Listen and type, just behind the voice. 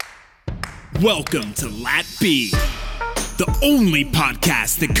Welcome to Lat B, the only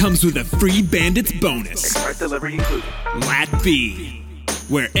podcast that comes with a free Bandits bonus. Express delivery included. Lat B,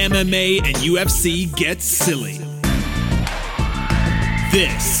 where MMA and UFC get silly.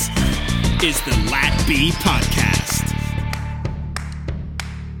 This is the Lat B podcast.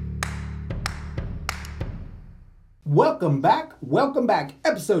 Welcome back,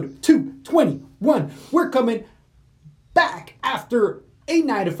 episode 221. We're coming back after a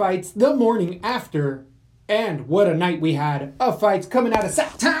night of fights, the morning after, and what a night we had of fights coming out of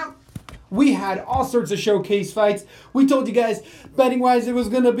Sacktown. We had all sorts of showcase fights. We told you guys, betting-wise, it was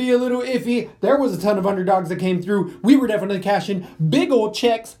going to be a little iffy. There was a ton of underdogs that came through. We were definitely cashing big old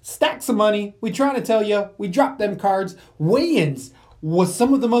checks, stacks of money. We trying to tell you, we dropped them cards. Weigh-ins was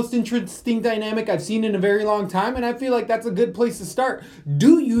some of the most interesting dynamic I've seen in a very long time, and I feel like that's a good place to start.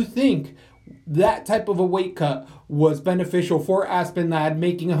 Do you think that type of a weight cut was beneficial for Aspen Ladd,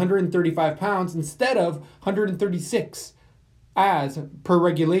 making 135 pounds instead of 136 as per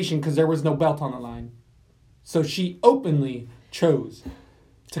regulation because there was no belt on the line? So she openly chose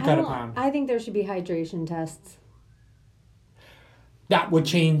to cut a pound. I think there should be hydration tests. That would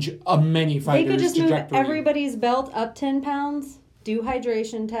change many fighters' They could just trajectory. move everybody's belt up 10 pounds, do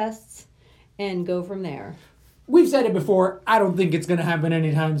hydration tests, and go from there. We've said it before. I don't think it's going to happen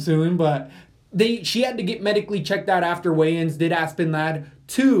anytime soon, but she had to get medically checked out after weigh-ins, did Aspen Ladd,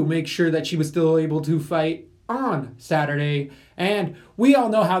 to make sure that she was still able to fight on Saturday. And we all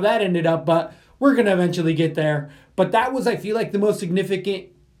know how that ended up, but we're going to eventually get there. But that was, I feel like, the most significant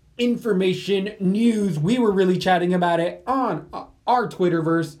information, news. We were really chatting about it on our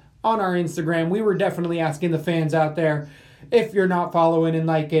Twitterverse, on our Instagram. We were definitely asking the fans out there, if you're not following and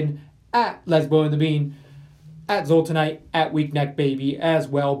liking, at Lesbo and the Bean, at Zoltanite, at Weak Neck Baby as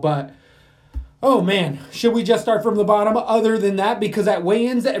well. But, oh man, should we just start from the bottom? Other than that, because at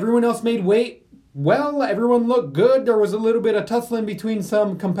weigh-ins, everyone else made weight. Well, everyone looked good. There was a little bit of tussling between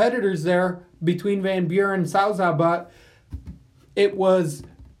some competitors there, between Van Buren and Souza, but it was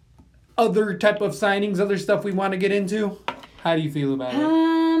other type of signings, other stuff we want to get into. How do you feel about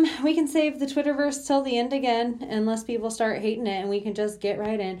it? We can save the Twitterverse till the end again, unless people start hating it, and we can just get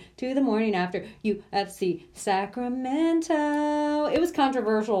right in to the morning after UFC Sacramento. It was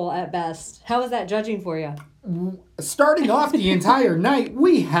controversial at best. How was that judging for you? Starting off the entire night,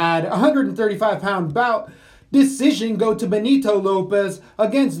 we had a 135-pound bout decision go to Benito Lopez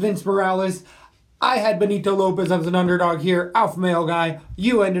against Vince Morales. I had Benito Lopez as an underdog here, alpha male guy.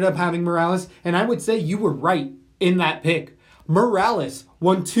 You ended up having Morales, and I would say you were right in that pick. Morales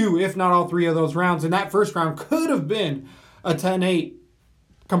won 2, if not all 3 of those rounds, and that first round could have been a 10-8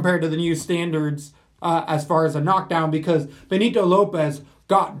 compared to the new standards as far as a knockdown, because Benito Lopez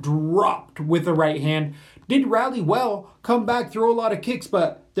got dropped with the right hand. Did rally well, come back, throw a lot of kicks,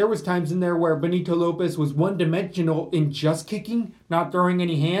 but there was times in there where Benito Lopez was one-dimensional in just kicking, not throwing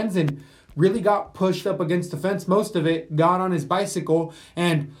any hands, and really got pushed up against the fence. Most of it got on his bicycle,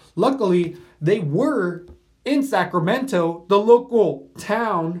 and luckily they were in Sacramento, the local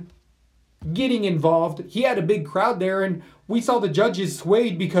town, getting involved. He had a big crowd there, and we saw the judges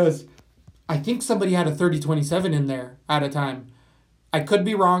swayed because I think somebody had a 30-27 in there at a time. I could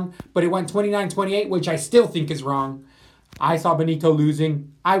be wrong, but it went 29-28, which I still think is wrong. I saw Benito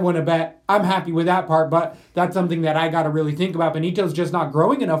losing. I won a bet. I'm happy with that part, but that's something that I got to really think about. Benito's just not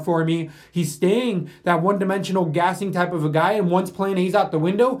growing enough for me. He's staying that one-dimensional gassing type of a guy, and once plan A's out the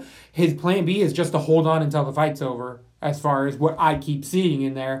window, his plan B is just to hold on until the fight's over, as far as what I keep seeing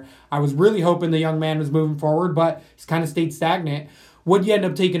in there. I was really hoping the young man was moving forward, but he's kind of stayed stagnant. What'd you end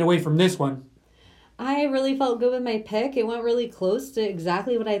up taking away from this one? I really felt good with my pick. It went really close to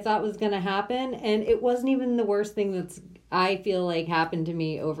exactly what I thought was going to happen, and it wasn't even the worst thing I feel like happened to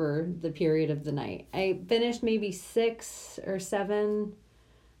me over the period of the night. I finished maybe 6 or 7.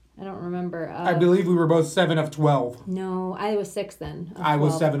 I don't remember. I believe we were both 7 of 12. No, I was 6 then. I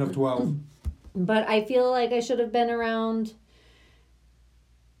was 7 of 12. But I feel like I should have been around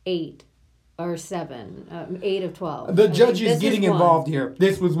 8 or 7. 8 of 12. The judge is getting involved here.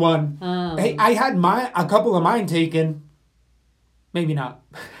 This was one. Hey, I had a couple of mine taken. Maybe not.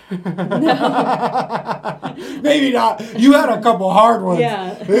 Maybe not. You had a couple hard ones.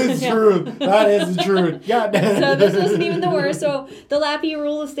 Yeah. It's true. That is the truth. Yeah. So this wasn't even the worst. So the Lappy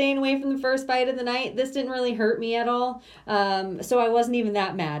rule of staying away from the first fight of the night, this didn't really hurt me at all. So I wasn't even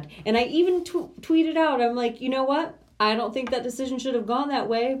that mad. And I even tweeted out, I'm like, you know what? I don't think that decision should have gone that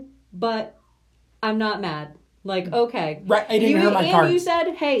way, but I'm not mad. Like, okay. Right. I didn't hurt my cards. And you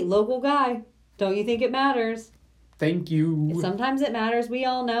said, hey, local guy, don't you think it matters? Thank you. Sometimes it matters. We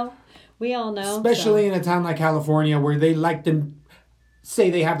all know. Especially in a town like California where they like to say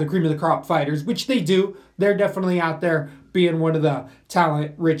they have the cream of the crop fighters, which they do. They're definitely out there being one of the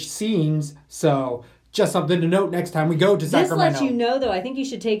talent-rich scenes. So just something to note next time we go to Sacramento. This lets you know, though, I think you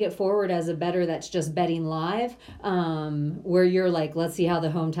should take it forward as a bettor that's just betting live, where you're like, let's see how the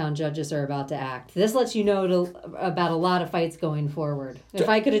hometown judges are about to act. This lets you know about a lot of fights going forward. If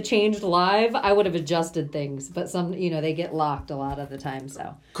I could have changed live, I would have adjusted things. But some, they get locked a lot of the time.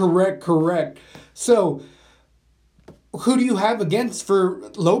 So Correct. So who do you have against for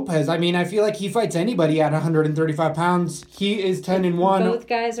Lopez? I mean, I feel like he fights anybody at 135 pounds. He is 10-1. Both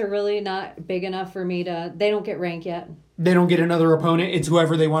guys are really not big enough for me to... They don't get rank yet. They don't get another opponent. It's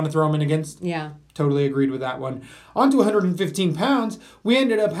whoever they want to throw him in against. Yeah. Totally agreed with that one. On to 115 pounds, we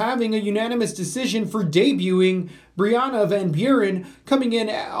ended up having a unanimous decision for debuting Brianna Van Buren, coming in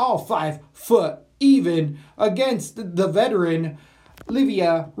at all 5 foot even against the veteran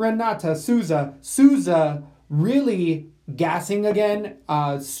Livia Renata Souza. Souza really gassing again.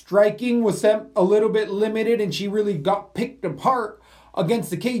 Striking was a little bit limited, and she really got picked apart against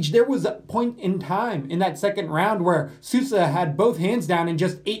the cage. There was a point in time in that second round where Souza had both hands down and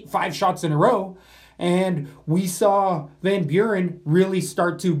just ate 5 shots in a row. And we saw Van Buren really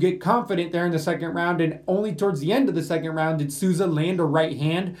start to get confident there in the second round. And only towards the end of the second round did Souza land a right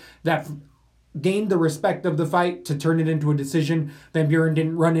hand that gained the respect of the fight to turn it into a decision. Van Buren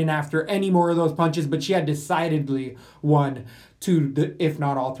didn't run in after any more of those punches, but she had decidedly won 2, if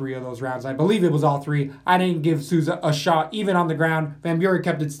not all 3 of those rounds. I believe it was all 3. I didn't give Souza a shot, even on the ground. Van Buren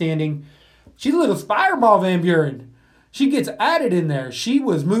kept it standing. She's a little fireball, Van Buren. She gets added in there. She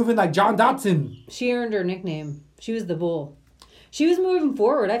was moving like John Dotson. She earned her nickname. She was the bull. She was moving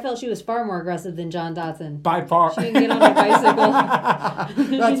forward. I felt she was far more aggressive than John Dotson. By far. She didn't get on a bicycle.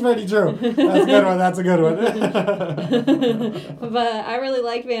 That's very true. That's a good one. But I really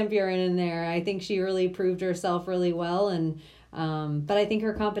like Van Buren in there. I think she really proved herself really well. And but I think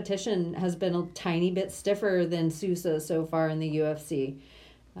her competition has been a tiny bit stiffer than Sousa so far in the UFC.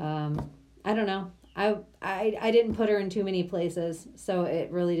 I don't know. I didn't put her in too many places, so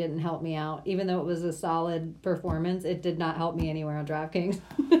it really didn't help me out. Even though it was a solid performance, it did not help me anywhere on DraftKings.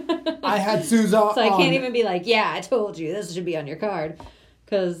 I had Souza so I can't even be like, yeah, I told you, this should be on your card.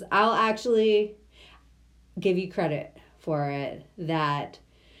 Because I'll actually give you credit for it that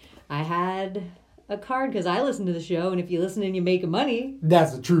I had a card, because I listen to the show, and if you listen and you make money.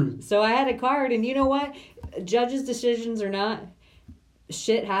 That's the truth. So I had a card, and you know what? Judges' decisions or not,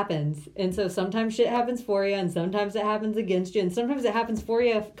 shit happens. And so sometimes shit happens for you, and sometimes it happens against you, and sometimes it happens for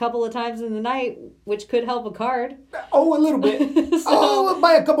you a couple of times in the night, which could help a card. Oh, a little bit.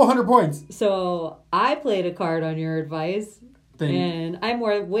 By a couple 100 points. So I played a card on your advice, and I'm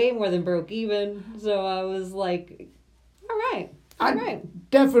way more than broke even. So I was like, all right.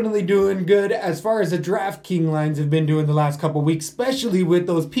 Definitely doing good as far as the DraftKings lines have been doing the last couple weeks, especially with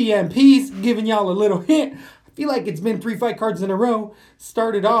those PMPs, giving y'all a little hint. I feel like it's been 3 fight cards in a row.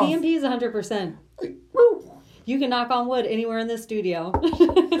 Started off. PMP is 100%. Woo! You can knock on wood anywhere in this studio.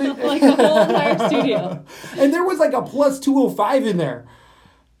 Like the whole entire studio. And there was like a plus 205 in there.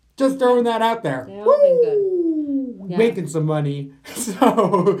 Just throwing that out there. Yeah, been good. Yeah. Making some money.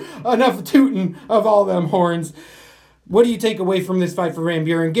 So, enough tooting of all them horns. What do you take away from this fight for Van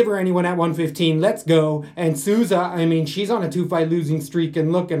Buren? Give her anyone at 115. Let's go. And Souza, I mean, she's on a 2-fight losing streak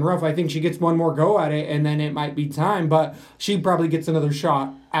and looking rough. I think she gets one more go at it, and then it might be time. But she probably gets another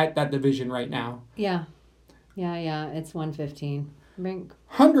shot at that division right now. Yeah. It's 115.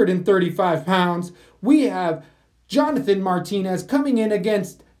 135 pounds. We have Jonathan Martinez coming in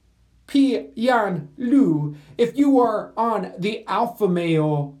against Pian Liu. If you are on the alpha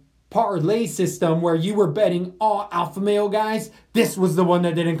male parlay system where you were betting all alpha male guys, this was the one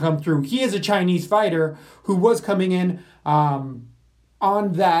that didn't come through. He is a Chinese fighter who was coming in on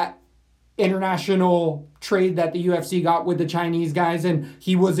that international trade that the UFC got with the Chinese guys, and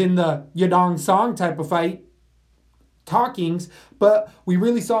he was in the Yadong Song type of fight talkings, but we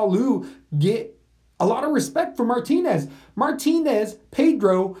really saw Liu get a lot of respect from Martinez.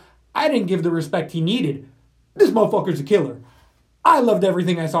 Pedro, I didn't give the respect he needed. This motherfucker's a killer. I loved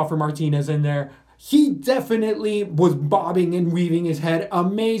everything I saw from Martinez in there. He definitely was bobbing and weaving his head,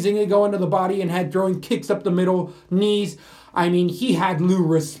 amazingly going to the body and had throwing kicks up the middle, knees. I mean, he had Liu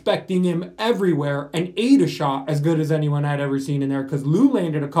respecting him everywhere and ate a shot as good as anyone I'd ever seen in there, because Liu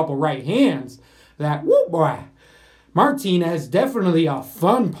landed a couple right hands that, whoop boy. Martinez, definitely a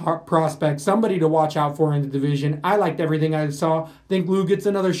fun prospect, somebody to watch out for in the division. I liked everything I saw. Think Liu gets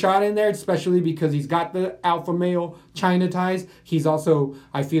another shot in there, especially because he's got the alpha male China ties. He's also,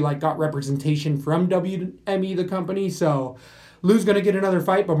 I feel like, got representation from WME, the company. So Liu's going to get another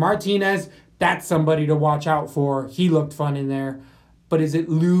fight, but Martinez, that's somebody to watch out for. He looked fun in there. But is it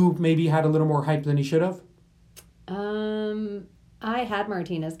Lou maybe had a little more hype than he should have? I had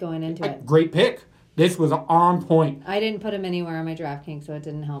Martinez going into it. Great pick. This was on point. I didn't put him anywhere on my DraftKings, so it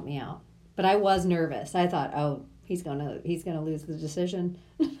didn't help me out. But I was nervous. I thought, oh, he's gonna lose the decision.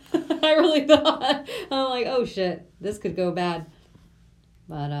 I really thought. I'm like, oh shit, this could go bad.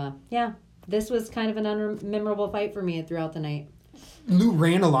 But yeah, this was kind of an unmemorable fight for me throughout the night. Lou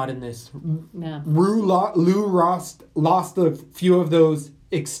ran a lot in this. Yeah. Lou lost a few of those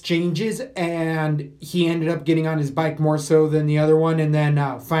exchanges, and he ended up getting on his bike more so than the other one. And then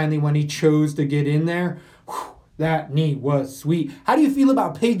finally, when he chose to get in there, that knee was sweet. How do you feel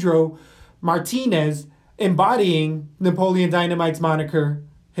about Pedro Martinez embodying Napoleon Dynamite's moniker,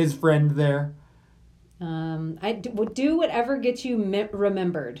 his friend there? I would do whatever gets you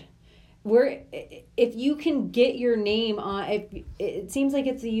remembered. If you can get your name on, it seems like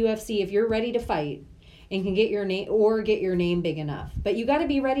it's the UFC. If you're ready to fight and can get your name big enough, but you got to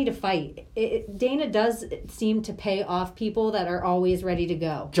be ready to fight. Dana does seem to pay off people that are always ready to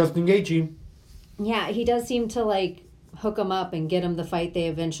go. Justin Gaethje. Yeah, he does seem to like hook them up and get them the fight they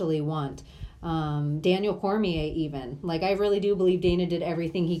eventually want. Daniel Cormier even. Like, I really do believe Dana did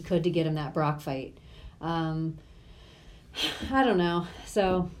everything he could to get him that Brock fight. I don't know.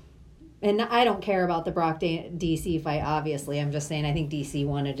 So, and I don't care about the Brock DC fight, obviously. I'm just saying I think DC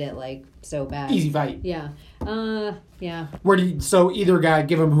wanted it like so bad. Easy fight. Yeah. Yeah. So either guy,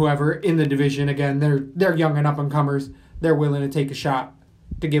 give them whoever in the division. Again, they're young and up and comers. They're willing to take a shot,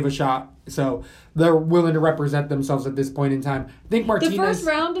 to give a shot. So they're willing to represent themselves at this point in time. I think Martinez... The first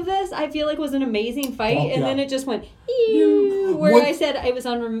round of this, I feel like, was an amazing fight, and then it just went, I said it was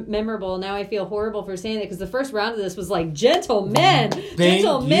unmemorable. Now I feel horrible for saying that, because the first round of this was like, gentlemen,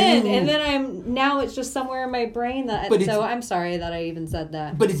 and then now it's just somewhere in my brain so I'm sorry that I even said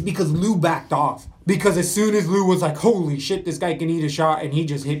that. But it's because Lou backed off. Because as soon as Lou was like, holy shit, this guy can eat a shot, and he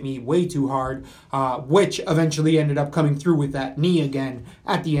just hit me way too hard, which eventually ended up coming through with that knee again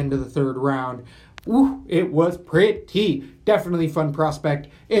at the end of the third round. Ooh, it was pretty. Definitely fun prospect.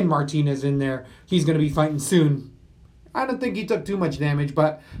 And Martinez in there. He's going to be fighting soon. I don't think he took too much damage,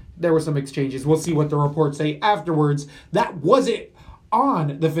 but there were some exchanges. We'll see what the reports say afterwards. That was it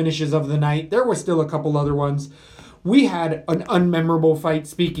on the finishes of the night. There were still a couple other ones. We had an unmemorable fight,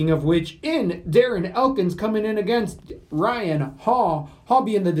 speaking of which, in Darren Elkins coming in against Ryan Hall. Hall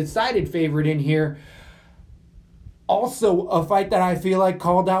being the decided favorite in here. Also, a fight that I feel like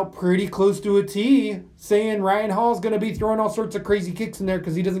called out pretty close to a T, saying Ryan Hall's going to be throwing all sorts of crazy kicks in there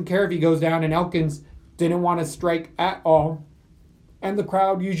because he doesn't care if he goes down, and Elkins didn't want to strike at all. And the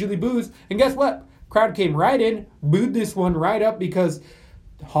crowd usually boos. And guess what? Crowd came right in, booed this one right up because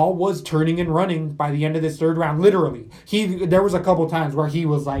Hall was turning and running by the end of this third round, literally. There was a couple times where he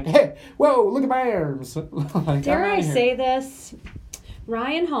was like, hey, whoa, look at my arms. Like, dare I say this?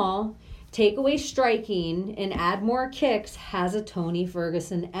 Ryan Hall, take away striking and add more kicks, has a Tony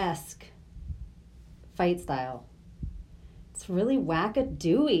Ferguson-esque fight style. It's really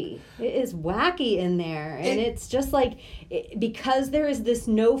wackadooey. It is wacky in there. And it's just like, because there is this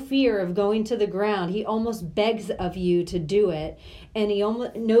no fear of going to the ground, he almost begs of you to do it. And he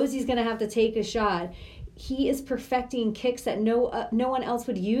almost knows he's going to have to take a shot. He is perfecting kicks that no one else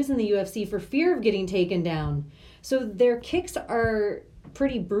would use in the UFC for fear of getting taken down. So their kicks are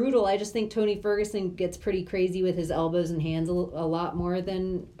pretty brutal. I just think Tony Ferguson gets pretty crazy with his elbows and hands a lot more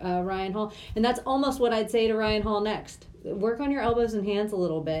than Ryan Hall. And that's almost what I'd say to Ryan Hall next. Work on your elbows and hands a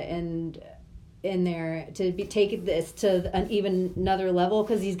little bit and in there to take this to an even another level,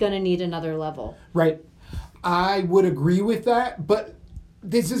 because he's going to need another level. Right. I would agree with that, but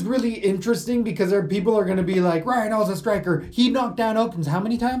this is really interesting because people are going to be like, Ryan Hall's a striker. He knocked down Elkins how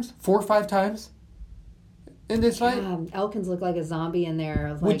many times? 4 or 5 times in this fight? Elkins looked like a zombie in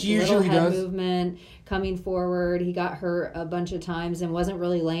there. Like, which usually little head does. Movement, coming forward. He got hurt a bunch of times and wasn't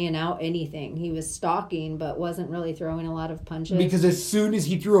really laying out anything. He was stalking, but wasn't really throwing a lot of punches. Because as soon as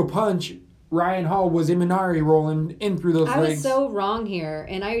he threw a punch, Ryan Hall was Imanari rolling in through those legs. I was so wrong here,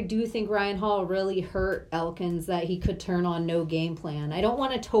 and I do think Ryan Hall really hurt Elkins that he could turn on no game plan. I don't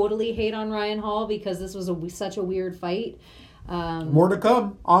want to totally hate on Ryan Hall because this was such a weird fight. More to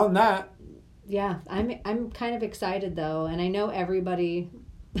come on that. Yeah, I'm kind of excited though, and I know everybody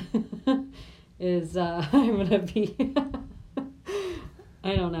is. I'm gonna be.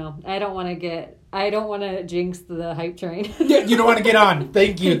 I don't know. I don't want to jinx the hype train. Yeah, you don't want to get on.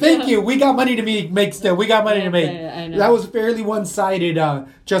 Thank you. We got money to make still. We got money to make. I know. That was fairly one-sided,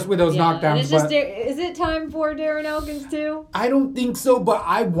 just with those knockdowns. It's just, is it time for Darren Elkins too? I don't think so, but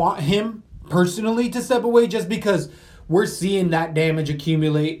I want him personally to step away just because we're seeing that damage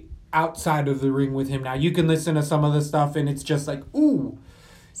accumulate outside of the ring with him now. You can listen to some of the stuff and it's just like, ooh,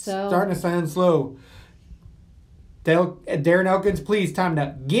 starting to sound slow. Darren Elkins, please, time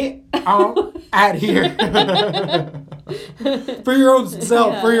to get on out of here. For your own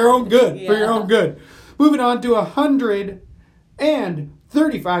self, for your own good, for your own good. Moving on to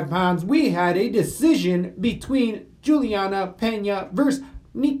 135 pounds, we had a decision between Juliana Pena versus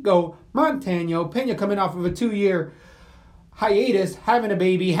Nico Montano. Pena coming off of a 2-year hiatus, having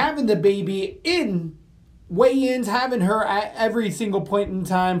the baby in weigh-ins, having her at every single point in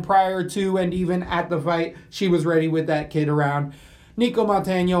time prior to and even at the fight. She was ready with that kid around. Nico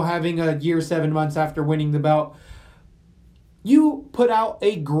Montano having a year, 7 months after winning the belt. You put out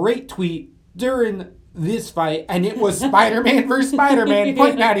a great tweet during this fight, and it was Spider-Man versus Spider-Man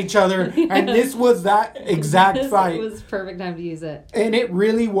pointing at each other, and this was that exact fight. It was perfect time to use it. And it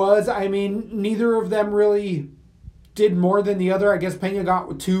really was. I mean, neither of them really did more than the other. I guess Pena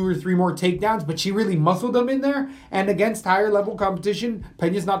got 2 or 3 more takedowns, but she really muscled them in there. And against higher level competition,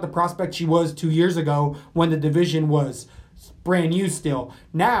 Pena's not the prospect she was 2 years ago when the division was brand new still.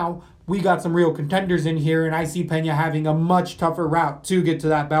 Now, we got some real contenders in here, and I see Pena having a much tougher route to get to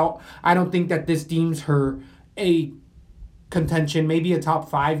that belt. I don't think that this deems her a contention, maybe a top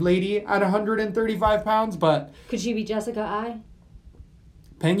 5 lady at 135 pounds, but... Could she be Jessica Ai?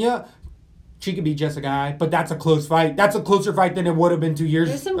 Pena... She could be Jessica Ai, but that's a close fight. That's a closer fight than it would have been 2 years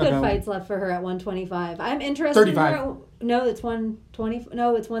ago. There's some good fights left for her at 125. I'm interested 35. in her. No, it's 120.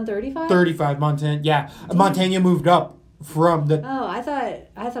 No, it's 135. 35, Montano. Yeah, Montano moved up from the... Oh, I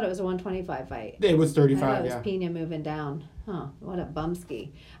thought it was a 125 fight. It was 35, I thought it was yeah. Pena moving down. Huh, what a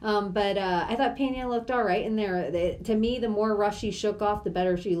bumski. But I thought Pena looked all right in there. To me, the more rough she shook off, the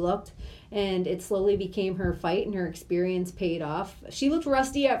better she looked. And it slowly became her fight, and her experience paid off. She looked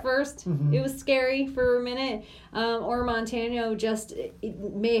rusty at first. Mm-hmm. It was scary for a minute. Or Montano just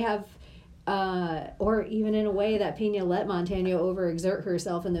may have, or even in a way that Pena let Montano overexert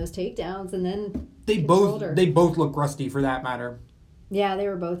herself in those takedowns, and then they both look rusty for that matter. Yeah, they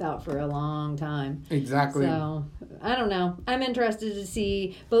were both out for a long time. Exactly. So I don't know. I'm interested to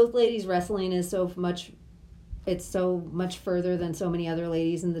see. Both ladies wrestling is so much. It's so much further than so many other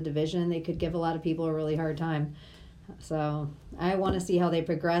ladies in the division. They could give a lot of people a really hard time. So I want to see how they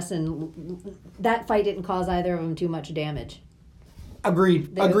progress, and that fight didn't cause either of them too much damage.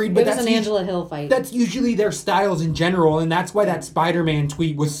 Agreed. But it was an Angela Hill fight. That's usually their styles in general, and that's why that Spider-Man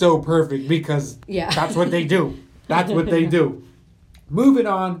tweet was so perfect, because that's what they do. That's what they do. Moving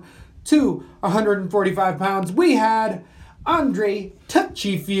on to 145 pounds, we had Andre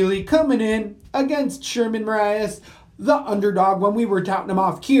Touchy-Feely coming in against Sherman Moraes, the underdog. When we were touting him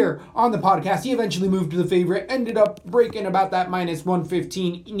off here on the podcast, he eventually moved to the favorite, ended up breaking about that minus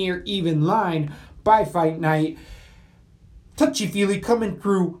 115 near even line by fight night. Touchy-Feely coming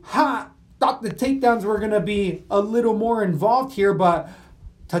through hot. Thought the takedowns were going to be a little more involved here, but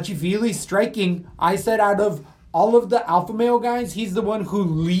Touchy-Feely striking. I said out of all of the alpha male guys, he's the one who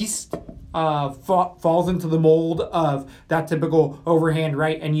least falls into the mold of that typical overhand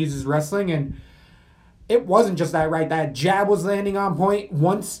right and uses wrestling. And it wasn't just that right. That jab was landing on point.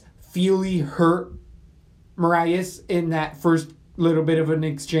 Once Feely hurt Moraes in that first little bit of an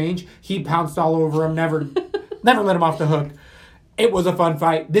exchange, he pounced all over him, never let him off the hook. It was a fun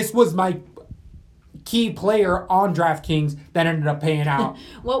fight. This was my key player on DraftKings that ended up paying out.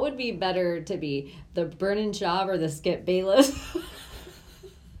 What would be better to be, the Brennan Schaub or the Skip Bayless?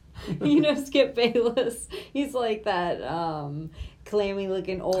 You know Skip Bayless? He's like that clammy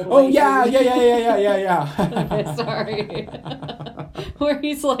looking old white dude. Yeah. Okay, sorry. Where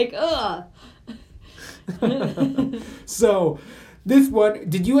he's like, ugh. So, this one,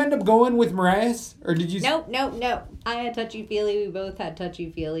 did you end up going with Moraes? Or did you... Nope. I had Touchy-Feely. We both had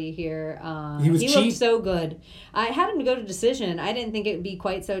Touchy-Feely here. He looked so good. I had him to go to decision. I didn't think it would be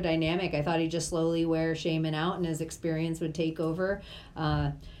quite so dynamic. I thought he'd just slowly wear Shaman out and his experience would take over.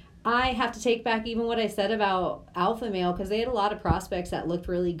 I have to take back even what I said about Alpha Male, because they had a lot of prospects that looked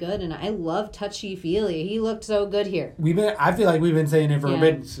really good, and I love Touchy-Feely. He looked so good here. I feel like we've been saying it for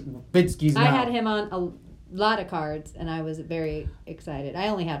Bitskis now. I had him on a lot of cards, and I was very excited. I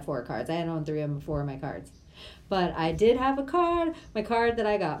only had 4 cards. I had on 3 of them, 4 of my cards. But I did have a card. My card that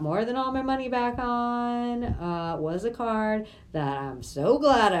I got more than all my money back on was a card that I'm so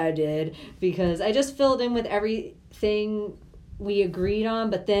glad I did, because I just filled in with everything we agreed on,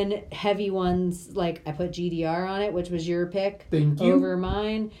 but then heavy ones, like I put GDR on it, which was your pick. Thank you. Over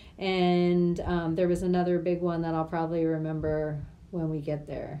mine. And there was another big one that I'll probably remember when we get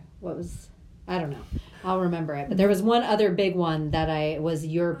there. I don't know. I'll remember it. But there was one other big one that was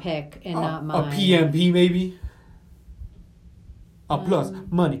your pick and not mine. A PMP maybe? plus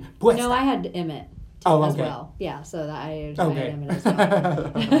money. Puesta. No, I had Emmett as well. Yeah, so that I had Emmett as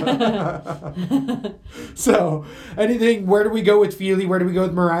well. So, where do we go with Feely? Where do we go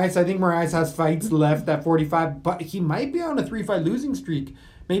with Moraes? I think Moraes has fights left at 45, but he might be on a 3-fight losing streak.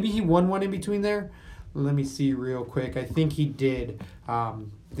 Maybe he won one in between there. Let me see real quick. I think he did.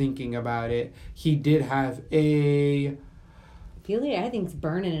 Thinking about it, he did have a... Feely, I think, is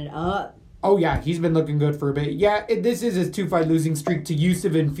burning it up. Oh, yeah, he's been looking good for a bit. Yeah, this is his 2-fight losing streak to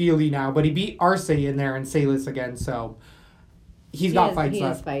Yusuf and Feely now, but he beat Arce in there and Salas again, so he got fights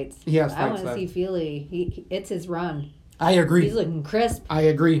left. He has fights left. I want to see Feely. It's his run. I agree. He's looking crisp. I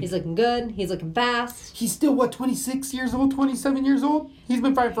agree. He's looking good. He's looking fast. He's still, 26 years old, 27 years old? He's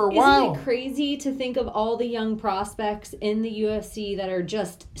been fighting for a while. Isn't it crazy to think of all the young prospects in the UFC that are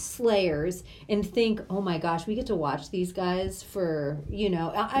just slayers and think, oh my gosh, we get to watch these guys for,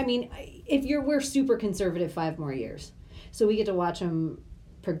 I mean, we're super conservative 5 more years. So we get to watch them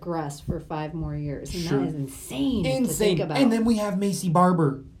progress for 5 more years. And that is insane to think about. And then we have Macy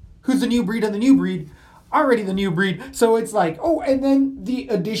Barber, who's the new breed of the new breed. Already the new breed. So it's like, and then the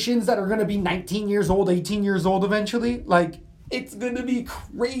additions that are going to be 19 years old, 18 years old eventually. Like, it's going to be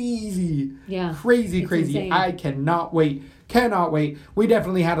crazy. Yeah. Crazy. Insane. I cannot wait. We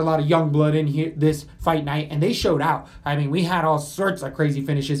definitely had a lot of young blood in here this fight night, and they showed out. I mean, we had all sorts of crazy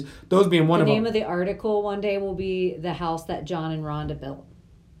finishes. Those being one of them. The name of the article one day will be The House That John and Rhonda Built.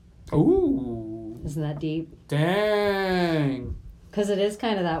 Ooh. Isn't that deep? Dang. Because it is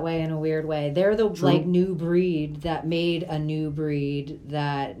kind of that way in a weird way. They're the new breed that made a new breed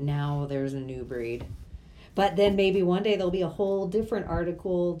that now there's a new breed. But then maybe one day there'll be a whole different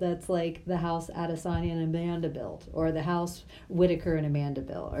article that's like the house Adesanya and Amanda built, or the house Whitaker and Amanda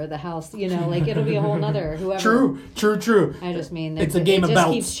built, or the house, it'll be a whole nother whoever. True. I just mean it's a game of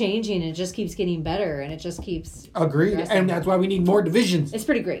belts. It just keeps changing. It just keeps getting better, and it just keeps. Agreed, and that's why we need more divisions. It's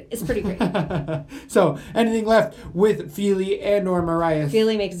pretty great. So, anything left with Feely and or Moraes?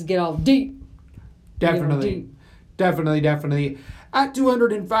 Feely makes us get all deep. Definitely. At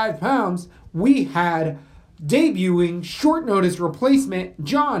 205 pounds, we had debuting short notice replacement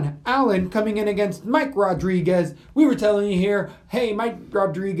John Allen coming in against Mike Rodriguez. We were telling you here, hey, Mike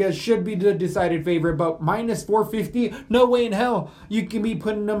Rodriguez should be the decided favorite, but minus 450, no way in hell you can be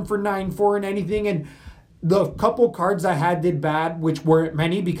putting them for 9-4 and anything. And the couple cards I had did bad, which weren't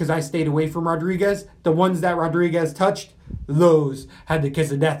many because I stayed away from Rodriguez. The ones that Rodriguez touched, those had the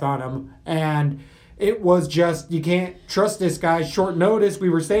kiss of death on them. And it was just, you can't trust this guy. Short notice.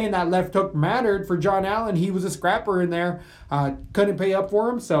 We were saying that left hook mattered for John Allen. He was a scrapper in there. Couldn't pay up for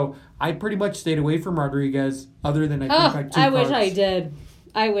him. So I pretty much stayed away from Rodriguez other than I think like 2 cards.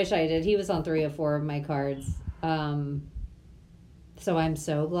 I wish I did. He was on 3 or 4 of my cards. So I'm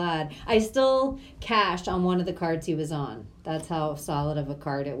so glad. I still cashed on one of the cards he was on. That's how solid of a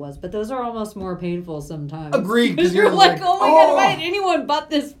card it was. But those are almost more painful sometimes. Agreed. Because you're like, oh my God, if I had anyone but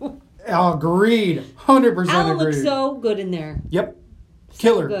this one. Agreed. 100% Allen agreed. looks so good in there. Yep.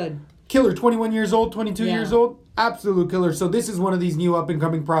 Killer. So good. Killer. 21 years old, 22 years old. Absolute killer. So this is one of these new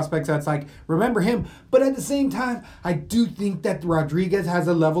up-and-coming prospects that's like, remember him. But at the same time, I do think that Rodriguez has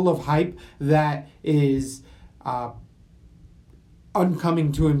a level of hype that is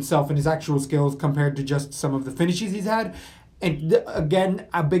uncoming to himself and his actual skills compared to just some of the finishes he's had. And again,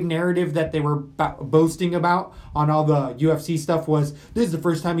 a big narrative that they were boasting about on all the UFC stuff was this is the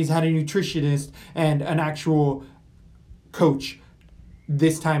first time he's had a nutritionist and an actual coach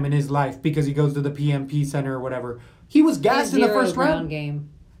this time in his life because he goes to the PMP center or whatever. He was gassed in the first round. Game.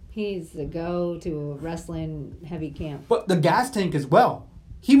 He's the go to a wrestling heavy camp. But the gas tank as well.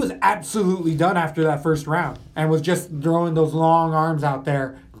 He was absolutely done after that first round and was just throwing those long arms out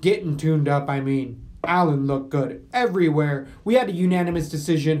there, getting tuned up. I mean, Allen looked good everywhere. We had a unanimous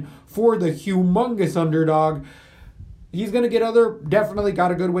decision for the humongous underdog. He's going to get definitely got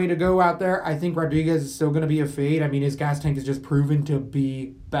a good way to go out there. I think Rodriguez is still going to be a fade. I mean, his gas tank is just proven to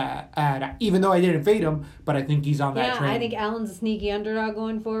be bad. Even though I didn't fade him, but I think he's on that train. Yeah, I think Allen's a sneaky underdog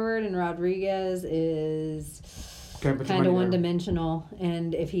going forward, and Rodriguez is kind of one-dimensional.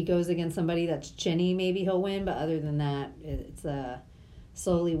 And if he goes against somebody that's chinny, maybe he'll win. But other than that, it's a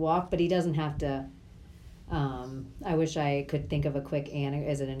slowly walk. But he doesn't have to... I wish I could think of a quick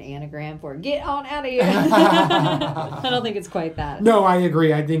is it an anagram for get on out of here? I don't think it's quite that. No, I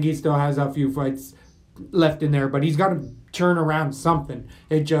agree. I think he still has a few fights left in there, but he's got to turn around something.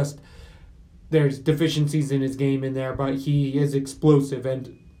 It just, there's deficiencies in his game in there, but he is explosive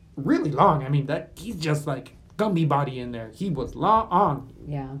and really long. I mean, he's just like Gumby body in there. He was long on.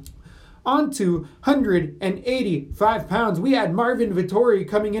 Yeah. On to 185 pounds. We had Marvin Vettori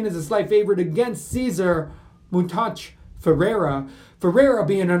coming in as a slight favorite against Cesar Muntach Ferreira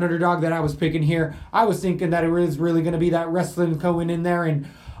being an underdog that I was picking here, I was thinking that it was really going to be that wrestling going in there. And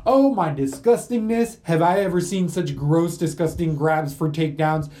oh my disgustingness, have I ever seen such gross, disgusting grabs for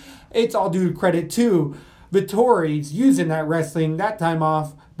takedowns? It's all due credit to Vettori's using that wrestling, that time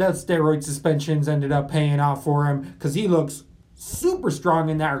off. The steroid suspensions ended up paying off for him because he looks super strong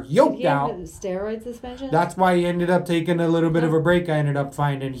in there, yoked out. Steroid suspension? That's why he ended up taking a little bit of a break. I ended up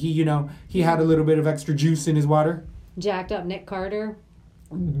finding he had a little bit of extra juice in his water. Jacked up Nick Carter.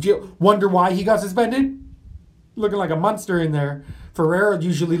 Wonder why he got suspended? Looking like a monster in there. Ferreira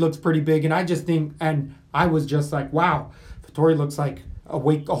usually looks pretty big, and I just think, and I was just like, wow, Vettori looks like a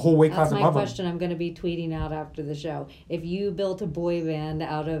whole weight class above him. That's my question I'm going to be tweeting out after the show. If you built a boy band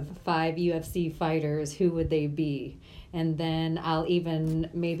out of 5 UFC fighters, who would they be? And then I'll even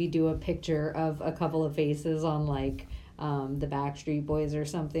maybe do a picture of a couple of faces on like the Backstreet Boys or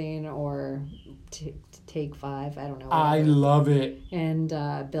something, or Take 5. I don't know. I love it. And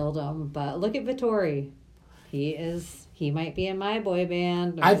build them. But look at Vettori. He might be in my boy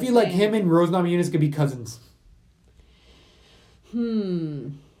band. I feel like him and Rose Namajunas could be cousins. I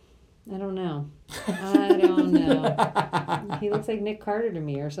don't know. He looks like Nick Carter to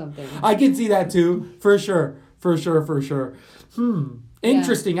me or something. I can see that too. For sure.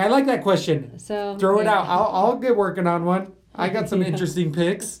 Interesting. Yeah. I like that question. So throw it out. I'll get working on one. I got some interesting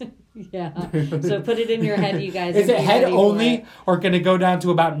picks. Yeah. So put it in your head, you guys. Is it head only, or can it go down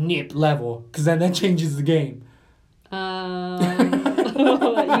to about nip level? Because then that changes the game.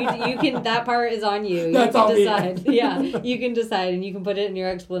 You can. That part is on you. That's you can decide. Yeah, you can decide, and you can put it in your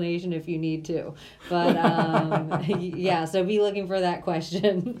explanation if you need to. But yeah, so be looking for that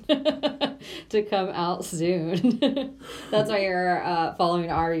question to come out soon. That's why you're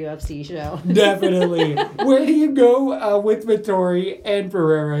following our UFC show. Definitely. Where do you go with Vettori and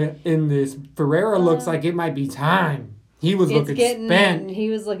Ferreira in this? Ferreira looks like it might be time. He was looking spent. He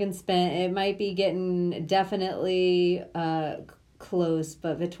was looking spent. It might be getting definitely close,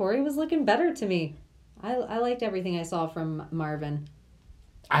 but Vettori was looking better to me. I liked everything I saw from Marvin.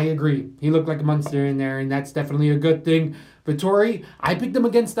 I agree. He looked like a monster in there, and that's definitely a good thing. Vettori, I picked him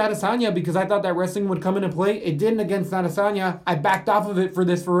against Adesanya because I thought that wrestling would come into play. It didn't against Adesanya. I backed off of it for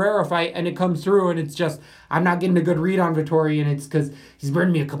this Ferreira fight, and it comes through, and it's just, I'm not getting a good read on Vettori, and it's because he's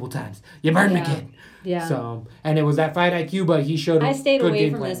burned me a couple times. You burned me, kid. Yeah. So, and it was that fight IQ, but he showed I stayed good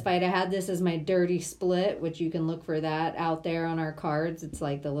away from plan. this fight. I had this as my dirty split, which you can look for that out there on our cards. It's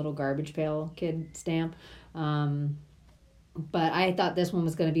like the little garbage pail kid stamp. But I thought this one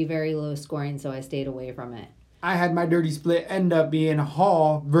was going to be very low scoring, so I stayed away from it. I had my dirty split end up being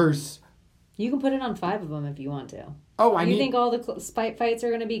Hall versus... You can put it on 5 of them if you want to. Oh, You think all the fights are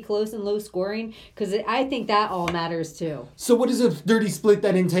going to be close and low scoring? Because I think that all matters too. So what does a dirty split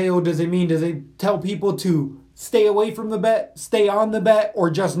that entail? Does it mean, does it tell people to stay away from the bet, stay on the bet, or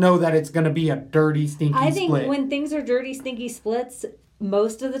just know that it's going to be a dirty, stinky split? I think when things are dirty, stinky splits,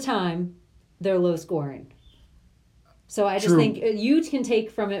 most of the time, they're low scoring. So I just think you can take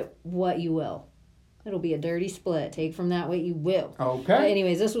from it what you will. It'll be a dirty split. Take from that what you will. Okay. But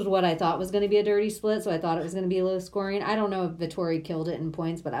anyways, this was what I thought was going to be a dirty split, so I thought it was going to be low scoring. I don't know if Vettori killed it in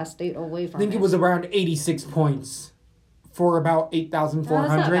points, but I stayed away from it. I think it was around 86 points for about 8,400.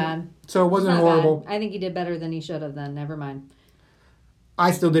 That's not bad. So it wasn't horrible. Bad. I think he did better than he should have then. Never mind. I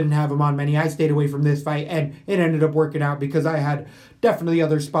still didn't have him on many. I stayed away from this fight, and it ended up working out because I had definitely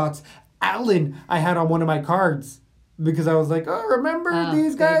other spots. Allen, I had on one of my cards. Because I was like, remember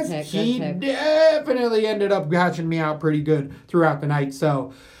these guys? He definitely ended up hatching me out pretty good throughout the night.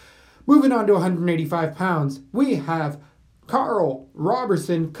 So, moving on to 185 pounds, we have Carl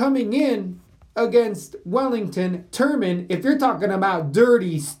Roberson coming in against Wellington Turman. If you're talking about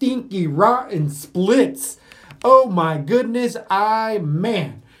dirty, stinky, rotten splits, oh my goodness,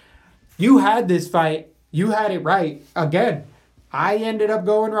 man. You had this fight. You had it right. Again, I ended up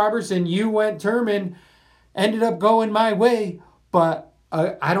going Roberson. You went Turman. Ended up going my way, but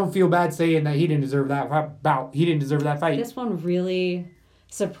I don't feel bad saying that he didn't deserve that bout. He didn't deserve that fight. This one really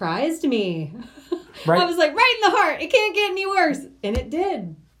surprised me. Right? I was like, right in the heart. It can't get any worse. And it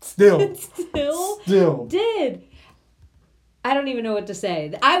did. Still did. I don't even know what to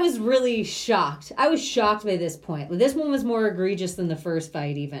say. I was really shocked. I was shocked by this point. This one was more egregious than the first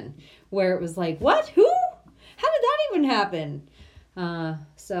fight even, where it was like, what? Who? How did that even happen?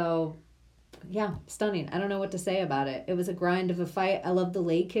 Yeah, stunning. I don't know what to say about it. It was a grind of a fight. I love the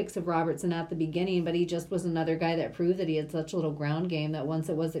leg kicks of Robertson at the beginning, but he just was another guy that proved that he had such a little ground game that once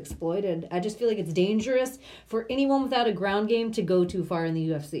it was exploited, I just feel like it's dangerous for anyone without a ground game to go too far in the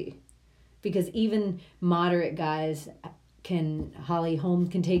UFC. Because even moderate guys Holly Holm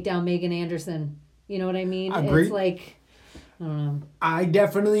can take down Megan Anderson. You know what I mean? Agreed. It's like, I don't know. I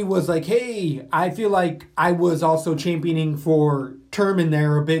definitely was like, hey, I feel like I was also championing for Turman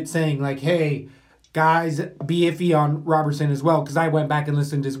there a bit, saying like, hey, guys, be iffy on Robertson as well, because I went back and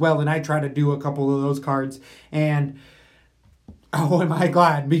listened as well, and I tried to do a couple of those cards, and oh, am I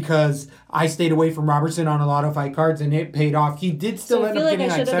glad, because I stayed away from Robertson on a lot of fight cards, and it paid off. He did still end up getting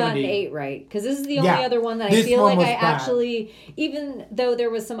I like 70. should have gotten 8 right, because this is the only Yeah, other one that I this feel one like was I bad. actually, even though there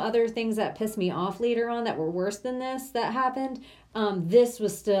was some other things that pissed me off later on that were worse than this that happened, this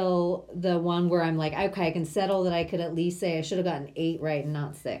was still the one where I'm like, okay, I can settle that I could at least say I should have gotten 8 right and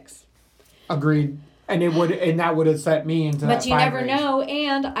not 6. Agreed. And that would have set me into that But you 5 never range. know,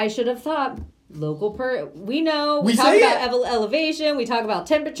 and I should have thought we know, We talk say about it. elevation, we talk about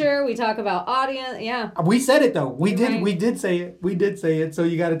temperature, we talk about audience, yeah. We said it though. We Right. did say it. We did say it. So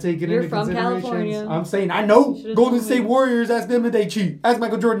you got to take it You're into from consideration. California. I'm saying I know should've Golden told State me. Warriors. Ask them if they cheat. Ask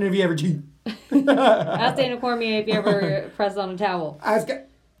Michael Jordan if he ever cheat. Ask Dana Cormier if you ever press on a towel. Ask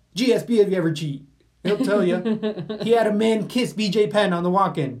GSP if you ever cheat. He'll tell you. He had a man kiss BJ Penn on the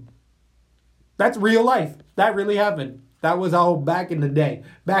walk-in. That's real life. That really happened. That was all back in the day.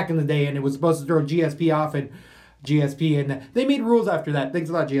 And it was supposed to throw GSP off, and they made rules after that. Thanks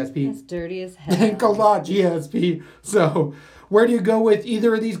a lot, GSP. It's dirty as hell. Thank a lot, GSP. So, where do you go with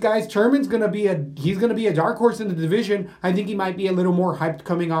either of these guys? Turman's gonna be a dark horse in the division. I think he might be a little more hyped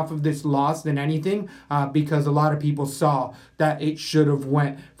coming off of this loss than anything, because a lot of people saw that it should have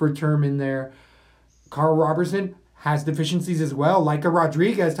went for Turman there. Carl Robertson has deficiencies as well, like a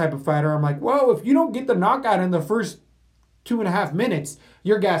Rodriguez type of fighter. I'm like, whoa, if you don't get the knockout in the first 2.5 minutes,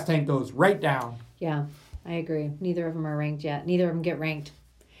 your gas tank goes right down. Yeah, I agree. Neither of them are ranked yet. Neither of them get ranked.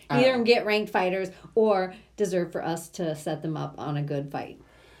 Neither of them get ranked fighters or deserve for us to set them up on a good fight.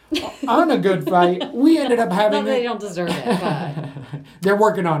 On a good fight, we ended up having Not that they don't deserve it, but They're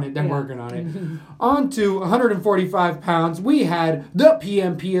working on it. On to 145 pounds, we had the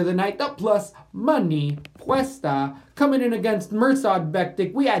PMP of the night, the Plus Money Puesta, coming in against Mirsad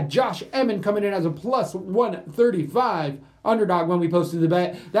Bektik. We had Josh Emmett coming in as a plus 135 underdog when we posted the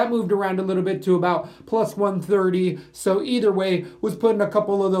bet. That moved around a little bit to about plus 130. So either way, was putting a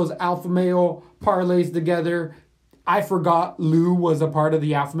couple of those alpha male parlays together. I forgot Lou was a part of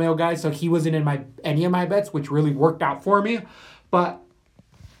the alpha male guys, so he wasn't in any of my bets, which really worked out for me. But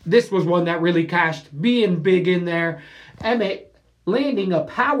this was one that really cashed, being big in there. Emmett landing a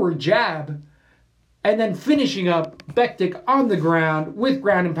power jab and then finishing up Bektik on the ground with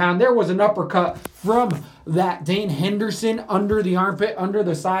ground and pound. There was an uppercut from that Dane Henderson under the armpit, under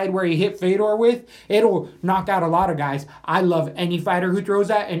the side where he hit Fedor with. It'll knock out a lot of guys. I love any fighter who throws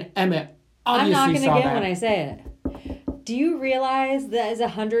that, and Emmett I'm obviously not saw going to get that. when I say it. Do you realize that is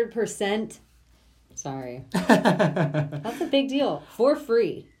 100%? Sorry. That's a big deal. For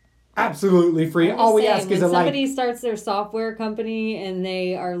free. Absolutely free. I'm All just we saying, ask is when a like. somebody starts their software company and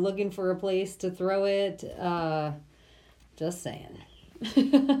they are looking for a place to throw it, just saying.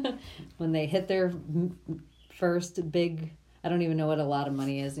 When they hit their first big, I don't even know what a lot of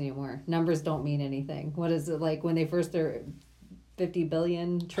money is anymore. Numbers don't mean anything. What is it like when they first are 50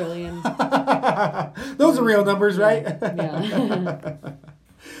 billion, trillion? Those are real numbers, right? Yeah.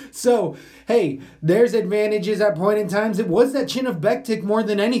 So, hey, there's advantages at point in times. It was that chin of Bektik more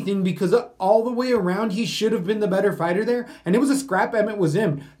than anything, because all the way around, he should have been the better fighter there. And it was a scrap. Emmett was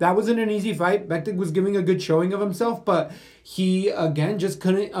him. That wasn't an easy fight. Bektik was giving a good showing of himself, but he, again, just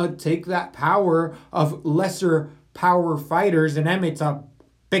couldn't take that power of lesser power fighters. And Emmett's a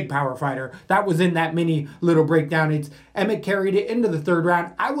big power fighter. That was in that mini little breakdown. Emmett carried it into the third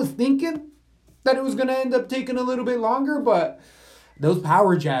round. I was thinking that it was going to end up taking a little bit longer, but those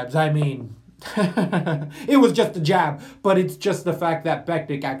power jabs, I mean, it was just a jab, but it's just the fact that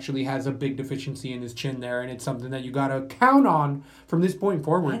Bektik actually has a big deficiency in his chin there, and it's something that you got to count on from this point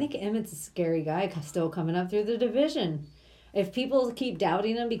forward. I think Emmett's a scary guy still coming up through the division. If people keep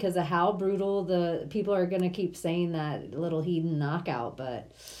doubting him because of how brutal the people are going to keep saying that little Heathen knockout,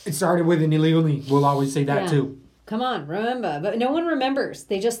 but It started with an illegal knee. We'll always say that yeah. too. Come on, remember. But no one remembers.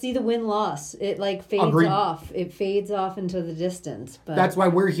 They just see the win-loss. It like fades Agreed. off. It fades off into the distance. But That's why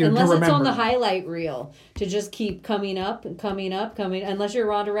we're here to unless remember. it's on the highlight reel to just keep coming up. Unless you're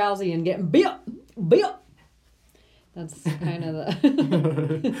Ronda Rousey and getting beat up. That's kind of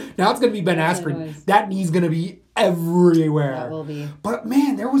the... Now it's going to be Ben That's that Askren. noise. That knee's going to be everywhere. That will be. But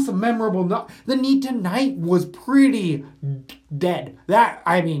man, there was some memorable... The knee tonight was pretty dead.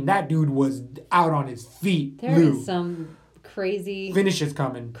 That dude was out on his feet. There Lou. is some crazy... Finish is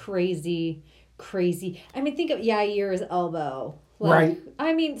coming. Crazy. I mean, think of Yair's elbow. Right.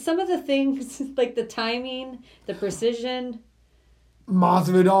 I mean, some of the things, like the timing, the precision...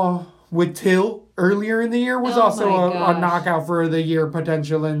 Masvidal with Till earlier in the year was Oh also my a gosh. knockout for the year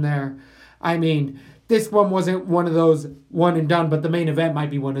potential in there. I mean, this one wasn't one of those one and done, but the main event might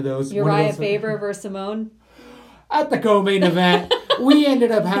be one of those. one of Uriah those- Faber versus Simone. At the co-main event, we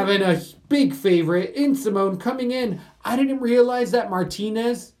ended up having a big favorite in Simone coming in. I didn't realize that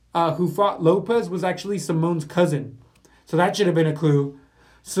Martinez, who fought Lopez, was actually Simone's cousin. So that should have been a clue.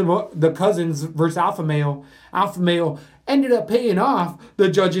 The cousins versus Alpha Male. Alpha Male ended up paying off the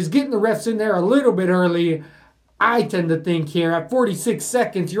judges, getting the refs in there a little bit early. I tend to think here at 46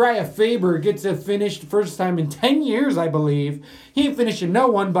 seconds, Uriah Faber gets it finished first time in 10 years, I believe. He ain't finishing no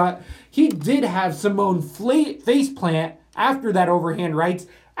one, but he did have Simone face plant after that overhand rights.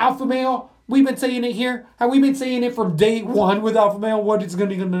 Alpha Male, we've been saying it here. Have we been saying it from day one with Alpha Male? What is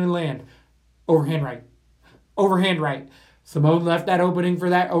going to land? Overhand right. Overhand right. Simone left that opening for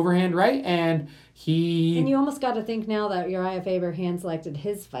that overhand right, and And you almost got to think now that Uriah Faber hand-selected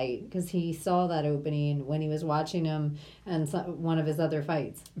his fight because he saw that opening when he was watching him and one of his other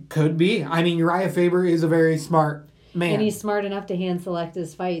fights. Could be. I mean, Uriah Faber is a very smart man. And he's smart enough to hand-select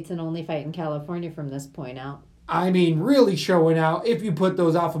his fights and only fight in California from this point out. I mean, really showing out. If you put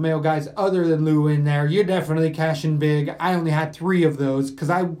those Alpha Male guys other than Lou in there, you're definitely cashing big. I only had 3 of those because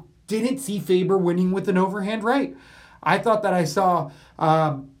I didn't see Faber winning with an overhand right. I thought that I saw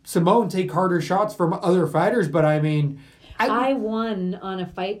Simone take harder shots from other fighters, but I mean... I won on a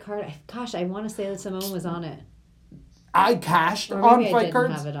fight card. Gosh, I want to say that Simone was on it. I cashed Or on maybe I fight didn't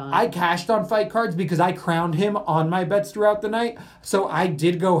cards. have it on. I cashed on fight cards because I crowned him on my bets throughout the night. So I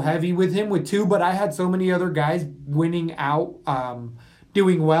did go heavy with him with 2, but I had so many other guys winning out,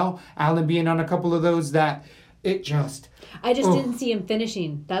 doing well. Allen being on a couple of those that it just... I just didn't see him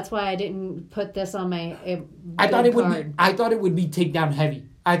finishing. That's why I didn't put this on my I thought it would card. be. I thought it would be takedown heavy.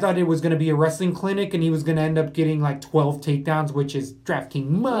 I thought it was going to be a wrestling clinic, and he was going to end up getting like 12 takedowns, which is DraftKings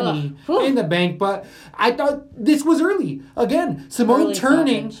money Ugh. in the bank. But I thought this was early. Again, Simone Early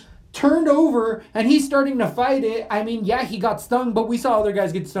stoppage. turned over, and he's starting to fight it. I mean, yeah, he got stung, but we saw other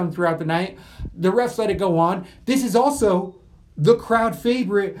guys get stung throughout the night. The refs let it go on. This is also the crowd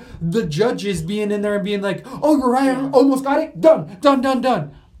favorite. The judges being in there and being like, "Oh, Uriah almost got it.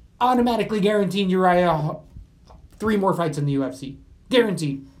 Done. Automatically guaranteeing Uriah 3 more fights in the UFC.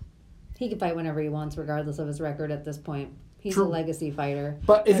 Guaranteed. He can fight whenever he wants, regardless of his record at this point. He's True. a legacy fighter.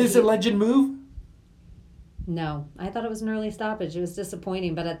 But is this a legend move? No. I thought it was an early stoppage. It was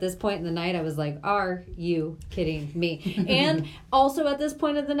disappointing. But at this point in the night, I was like, are you kidding me? And also at this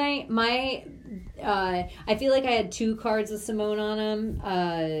point of the night, I feel like I had 2 cards with Simone on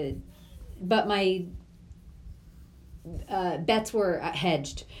them. But my bets were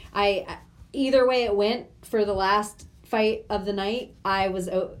hedged. Either way it went for the last fight of the night, I was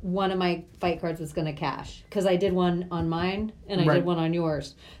one of my fight cards was going to cash because I did one on mine and I did one on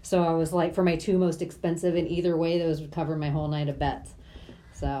yours. So I was like, for my 2 most expensive, and either way, those would cover my whole night of bets.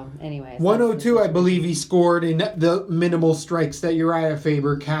 So, anyways. 102, I believe he scored in the minimal strikes that Uriah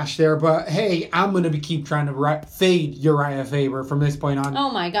Faber cashed there. But hey, I'm going to keep trying to fade Uriah Faber from this point on.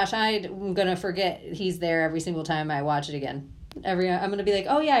 Oh my gosh, I'm going to forget he's there every single time I watch it again. I'm going to be like,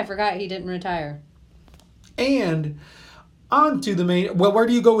 oh yeah, I forgot he didn't retire. And on to the main... Well, where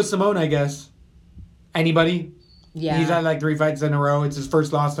do you go with Simone, I guess? Anybody? Yeah. He's had like 3 fights in a row. It's his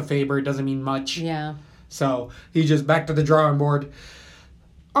first loss to Faber. It doesn't mean much. Yeah. So he's just back to the drawing board.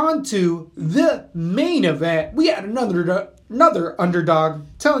 On to the main event. We had another underdog.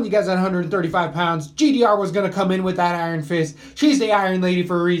 Telling you guys at 135 pounds. GDR was going to come in with that iron fist. She's the Iron Lady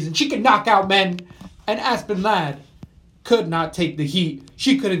for a reason. She can knock out men. And Aspen Ladd could not take the heat.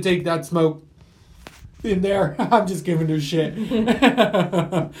 She couldn't take that smoke in there. I'm just giving her shit.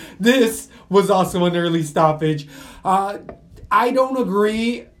 This was also an early stoppage. I don't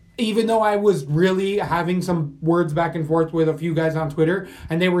agree, even though I was really having some words back and forth with a few guys on Twitter,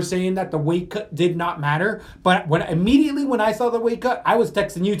 and they were saying that the weight cut did not matter. But immediately when I saw the weight cut, I was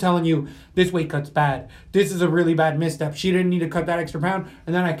texting you telling you, this weight cut's bad. This is a really bad misstep. She didn't need to cut that extra pound.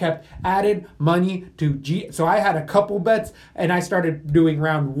 And then I kept added money to So I had a couple bets, and I started doing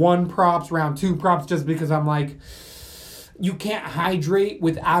round 1 props, round 2 props, just because I'm like, you can't hydrate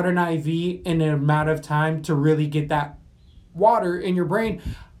without an IV in an amount of time to really get that water in your brain.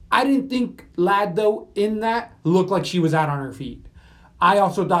 I didn't think Ladd, though, in that looked like she was out on her feet. I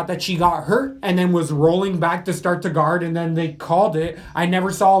also thought that she got hurt and then was rolling back to start to guard, and then they called it. I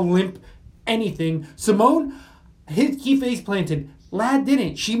never saw limp anything. Simone, he face planted. Ladd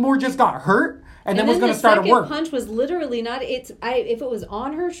didn't. She more just got hurt and then was going to start to work. The second punch was literally not. If it was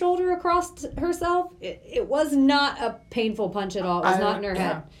on her shoulder across herself, it was not a painful punch at all. It was not in her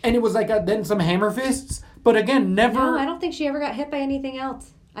head. And it was like then some hammer fists. But again, never... No, I don't think she ever got hit by anything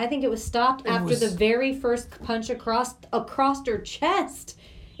else. I think it was stopped after the very first punch across her chest.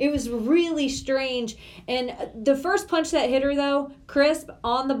 It was really strange. And the first punch that hit her, though, crisp,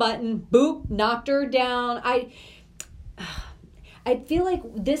 on the button, boop, knocked her down. I feel like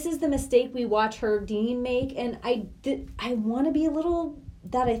this is the mistake we watch Herb Dean make, and I want to be a little,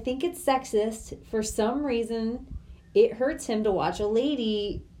 that I think it's sexist. For some reason, it hurts him to watch a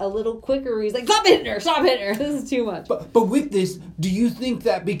lady a little quicker. He's like, stop hitting her. This is too much. But with this, do you think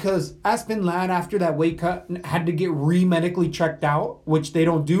that because Aspen Ladd, after that weight cut, had to get medically checked out, which they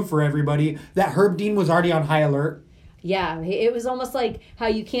don't do for everybody, that Herb Dean was already on high alert? Yeah, it was almost like how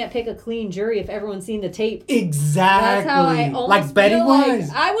you can't pick a clean jury if everyone's seen the tape. Exactly. That's how I almost like Betty feel Wise.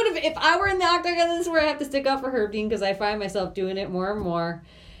 like I would have, if I were in the octagon, this is where I have to stick up for Herb Dean, because I find myself doing it more and more.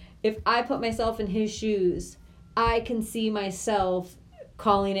 If I put myself in his shoes, I can see myself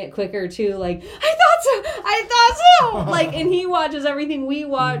calling it quicker too. Like, I thought so. Like, and he watches everything we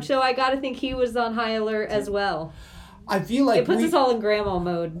watch, so I got to think he was on high alert as well. I feel like it puts us all in grandma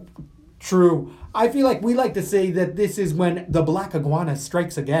mode. True. I feel like we like to say that this is when the black iguana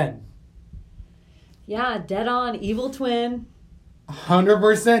strikes again. Yeah, dead on, evil twin.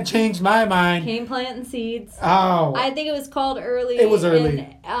 100% changed my mind. Came planting seeds. Oh. I think it was called early. It was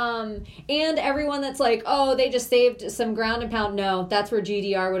early. And everyone that's like, oh, they just saved some ground and pound. No, that's where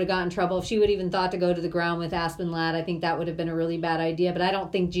GDR would have gotten in trouble. If she would even thought to go to the ground with Aspen Ladd, I think that would have been a really bad idea. But I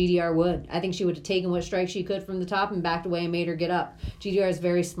don't think GDR would. I think she would have taken what strike she could from the top and backed away and made her get up. GDR is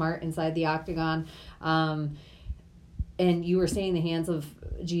very smart inside the octagon. And you were saying the hands of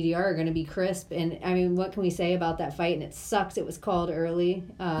GDR are going to be crisp. And, I mean, what can we say about that fight? And it sucks it was called early.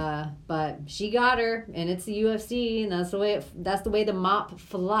 But she got her, and it's the UFC, and that's the way the mop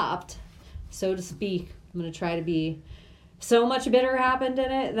flopped, so to speak. I'm going to try to be... So much bitter happened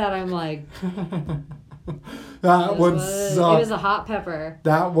in it that I'm like... That one sucked. It was a hot pepper.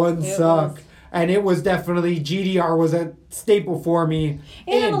 That one sucked. And it was definitely, GDR was a staple for me.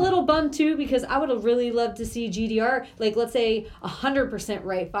 And I'm a little bummed, too, because I would have really loved to see GDR, like, let's say 100%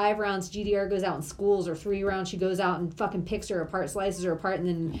 right. 5 rounds, GDR goes out and schools, or 3 rounds, she goes out and fucking picks her apart, slices her apart, and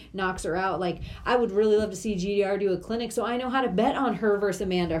then knocks her out. Like, I would really love to see GDR do a clinic, so I know how to bet on her versus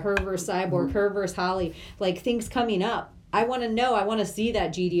Amanda, her versus Cyborg, her versus Holly, like, things coming up. I want to know. I want to see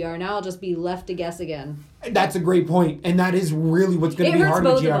that GDR. Now I'll just be left to guess again. That's a great point, and that is really what's going to be hard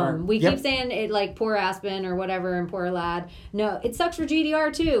with GDR. It hurts both of them. We keep saying it like poor Aspen or whatever and poor Ladd. No, it sucks for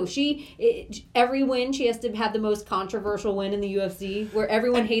GDR too. Every win, she has to have the most controversial win in the UFC where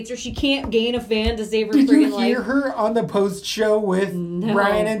everyone hates her. She can't gain a fan to save her friggin' life. Did you hear her on the post show with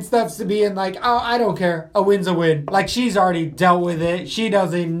Brian and stuff to being like, oh, I don't care. A win's a win. Like, she's already dealt with it. She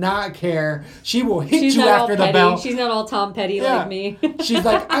does not care. She will hit you after the bell. She's not all Tom Petty like me. She's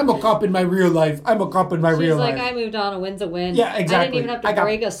like, I'm a cop in my real life. I'm a cop in my real life. She's like, I moved on. A win's a win. Yeah, exactly. I didn't even have to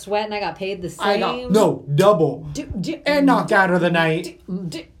break a sweat, and I got paid the same. Double. And knockout of the night.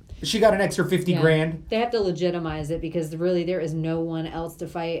 She got an extra 50 grand. They have to legitimize it because really there is no one else to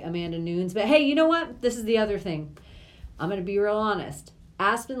fight Amanda Nunes. But hey, you know what? This is the other thing. I'm going to be real honest.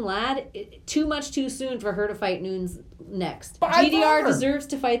 Aspen Ladd, too much too soon for her to fight Nunes next. GDR deserves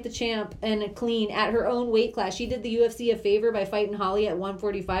to fight the champ and clean at her own weight class. She did the UFC a favor by fighting Holly at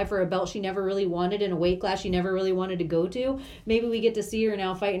 145 for a belt she never really wanted in a weight class she never really wanted to go to. Maybe we get to see her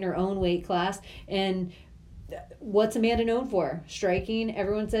now fighting her own weight class. And what's Amanda known for? Striking.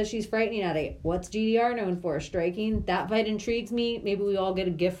 Everyone says she's frightening at it. What's GDR known for? Striking. That fight intrigues me. Maybe we all get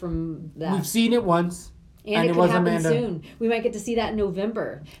a gift from that. We've seen it once. And it could happen soon. We might get to see that in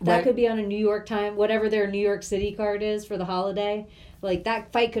November. That could be on a New York time, whatever their New York City card is for the holiday. Like,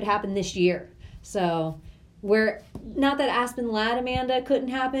 that fight could happen this year. So, not that Aspen Ladd Amanda couldn't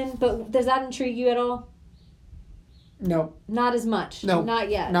happen, but does that intrigue you at all? No. Not as much. No. Not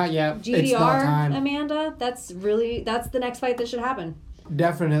yet. Not yet. GDR it's not time. Amanda, that's the next fight that should happen.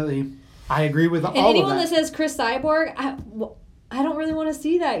 Definitely. I agree with all of that. And anyone that says Chris Cyborg, I don't really want to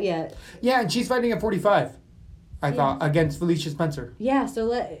see that yet. Yeah, and she's fighting at 45. I thought against Felicia Spencer. Yeah, so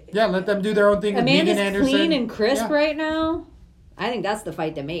let them do their own thing. Amanda's clean and crisp right now. I think that's the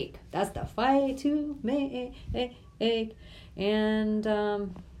fight to make. That's the fight to make. And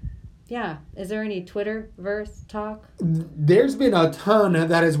is there any Twitterverse talk? There's been a ton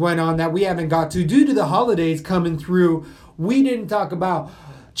that has went on that we haven't got to due to the holidays coming through. We didn't talk about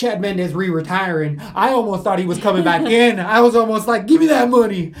Chad Mendes re-retiring. I almost thought he was coming back in. I was almost like, give me that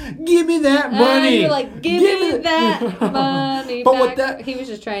money. Give me that money. You were like, give me that money but back. with that, he was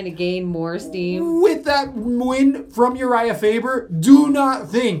just trying to gain more steam. With that win from Uriah Faber, do not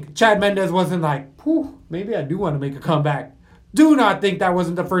think Chad Mendes wasn't like, maybe I do want to make a comeback. do not think that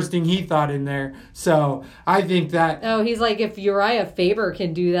wasn't the first thing he thought in there. So I think that Oh, he's like, if Uriah Faber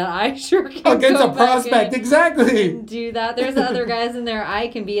can do that, I sure can. against go a prospect, back exactly. and do that. There's other guys in there I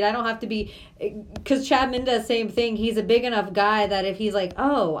can beat. I don't have to be, because Chad Mendez, same thing. He's a big enough guy that if he's like,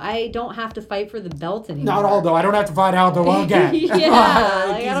 oh, I don't have to fight for the belt anymore. Not Aldo. I don't have to fight Aldo again. Yeah, Like,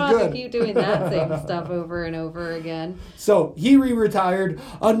 I he's don't good. have to keep doing that same stuff over and over again. So he retired.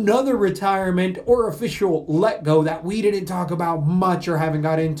 Another retirement or official let go that we didn't talk about much or haven't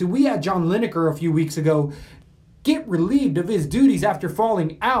got into. We had John Lineker a few weeks ago get relieved of his duties after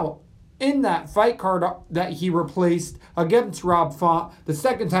falling out in that fight card that he replaced against Rob Font the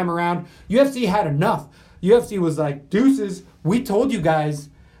second time around. UFC had enough. UFC was like, deuces, we told you guys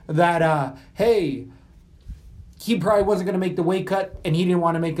that, hey, he probably wasn't going to make the weight cut and he didn't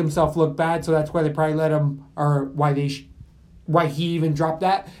want to make himself look bad, so that's why they probably let him, or why he even dropped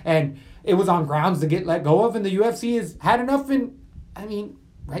that. And it was on grounds to get let go of, and the UFC has had enough, and I mean,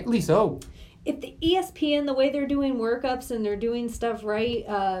 rightly so. If the ESPN, the way they're doing workups and they're doing stuff right,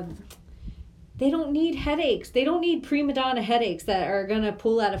 they don't need headaches. They don't need prima donna headaches that are going to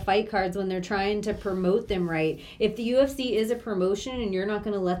pull out of fight cards when they're trying to promote them right. If the UFC is a promotion and you're not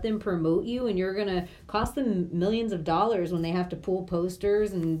going to let them promote you and you're going to cost them millions of dollars when they have to pull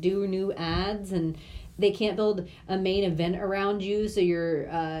posters and do new ads and they can't build a main event around you so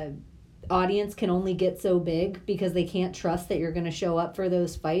your audience can only get so big because they can't trust that you're going to show up for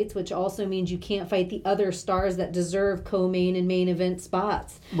those fights, which also means you can't fight the other stars that deserve co-main and main event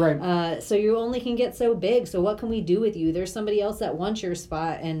spots. Right. So you only can get so big. So what can we do with you? There's somebody else that wants your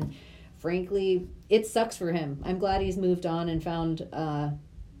spot, and frankly, it sucks for him. I'm glad he's moved on and found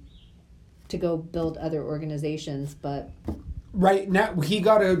to go build other organizations, but Right now, he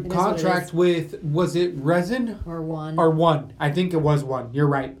got a contract with, was it Resin? Or One. Or One. I think it was One. You're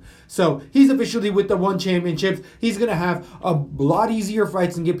right. So he's officially with the One Championships. He's going to have a lot easier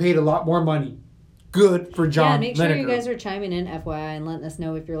fights and get paid a lot more money. Good for John Make sure Lineker. you guys are chiming in, FYI, and letting us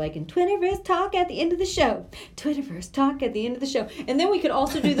know if you're liking Twitterverse Talk at the end of the show. Twitterverse Talk at the end of the show. And then we could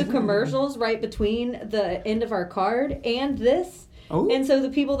also do the commercials right between the end of our card and this. Oh. And so the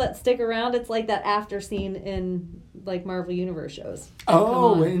people that stick around, it's like that after scene in like Marvel Universe shows.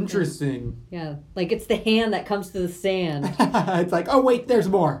 Oh, interesting. Yeah, like it's the hand that comes to the sand. It's like, oh, wait, there's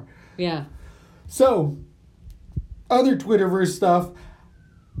more. Yeah. So, other Twitterverse stuff.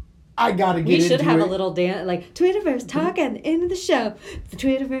 I gotta get into it. We should have a little dance, like Twitterverse Talk at the end of the show. The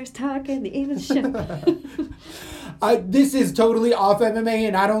Twitterverse Talk at the end of the show. This is totally off MMA,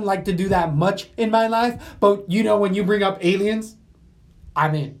 and I don't like to do that much in my life. But you know, when you bring up aliens,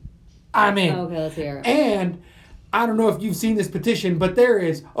 I'm in. Okay, let's hear it. And I don't know if you've seen this petition, but there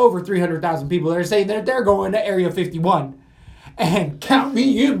is over 300,000 people that are saying that they're going to Area 51. And count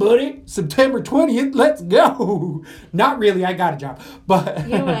me in, buddy. September 20th, let's go. Not really, I got a job. But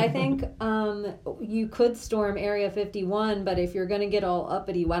you know what I think? You could storm Area 51, but if you're going to get all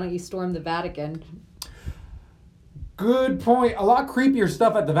uppity, why don't you storm the Vatican? Good point. A lot creepier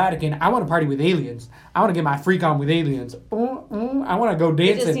stuff at the Vatican. I want to party with aliens. I want to get my freak on with aliens. I want to go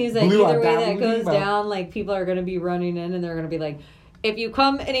dancing. It just seems that either way that goes down, like people are going to be running in and they're going to be like, if you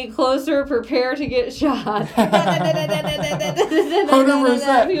come any closer, prepare to get shot.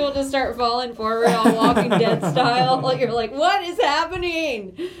 100%. People just start falling forward on Walking Dead style. Like you're like, what is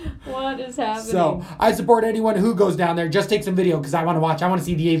happening? What is happening? So I support anyone who goes down there. Just take some video because I want to watch. I want to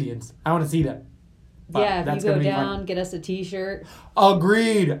see the aliens. I want to see them. But yeah, if you go down, fun. get us a T-shirt.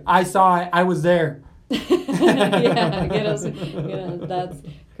 Agreed. I saw it. I was there. Yeah, get us. That's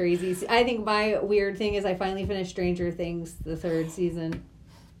crazy. I think my weird thing is I finally finished Stranger Things, the 3rd season.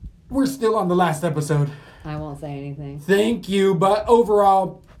 We're still on the last episode. I won't say anything. Thank you, but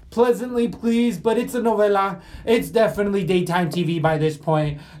overall, pleasantly pleased. But it's a novela. It's definitely daytime TV by this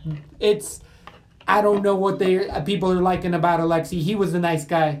point. I don't know what people are liking about Alexi. He was a nice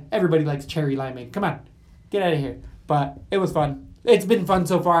guy. Everybody likes Cherry Limeade. Come on, get out of here. But it was fun. It's been fun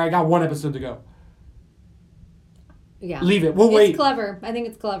so far. I got 1 episode to go. Yeah. Leave it. We'll wait. It's clever. I think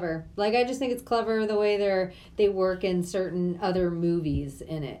it's clever. Like, I just think it's clever the way they work in certain other movies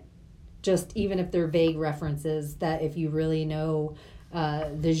in it. Just even if they're vague references, that if you really know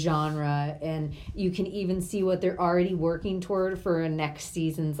the genre, and you can even see what they're already working toward for a next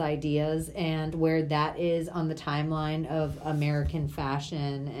season's ideas and where that is on the timeline of American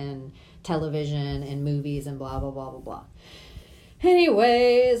fashion and television and movies and blah, blah, blah, blah, blah.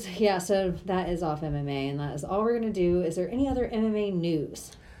 Anyways, yeah, so that is off MMA, and that is all we're going to do. Is there any other MMA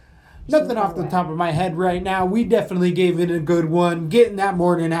news? Nothing off the top of my head right now. We definitely gave it a good one. Getting that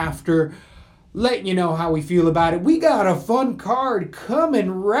morning after, letting you know how we feel about it. We got a fun card coming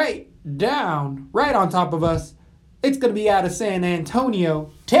right on top of us It's going to be out of San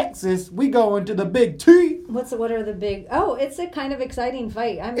Antonio, Texas. We go into the Big T. What are the big... Oh, it's a kind of exciting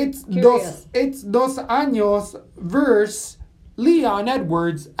fight. I'm It's curious. Dos Anjos versus Leon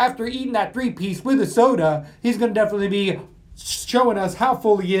Edwards. After eating that 3-piece with a soda, he's going to definitely be showing us how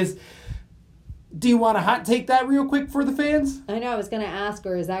full he is. Do you want to hot take that real quick for the fans? I know, I was going to ask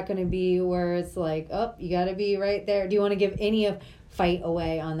her, is that going to be where it's like, oh, you got to be right there? Do you want to give any fight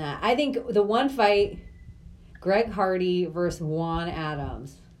away on that? I think the one fight, Greg Hardy versus Juan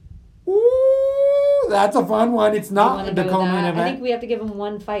Adams. Ooh, that's a fun one. It's not the co-main event. I think we have to give him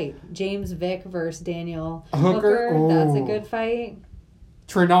one fight. James Vick versus Daniel Hooker. That's a Ooh. good fight.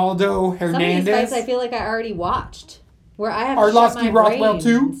 Trinaldo Hernandez. Some of these fights I feel like I already watched. Where I have to Arlovsky shut my Rothwell brain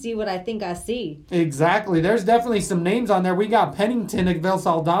too? and see what I think I see. Exactly. There's definitely some names on there. We got Pennington at Vel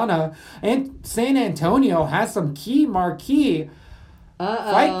Saldana. And San Antonio has some key marquee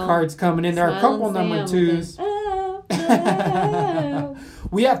fight cards coming in. There are a couple number 2s.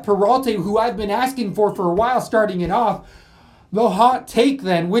 We have Peralta, who I've been asking for a while, starting it off. The hot take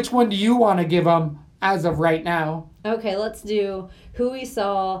then. Which one do you want to give him as of right now? Okay, let's do who we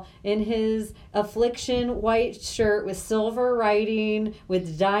saw in his Affliction white shirt with silver writing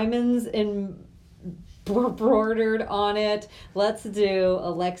with diamonds embroidered on it. Let's do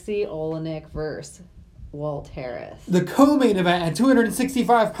Alexei Olenek versus Walt Harris. The co-main event at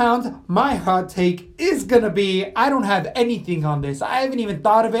 265 pounds, my hot take is going to be, I don't have anything on this. I haven't even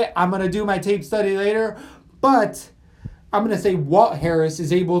thought of it. I'm going to do my tape study later. But I'm going to say Walt Harris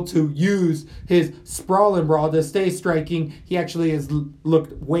is able to use his sprawl and brawl to stay striking. He actually has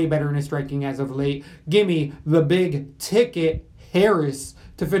looked way better in his striking as of late. Gimme the big ticket, Harris,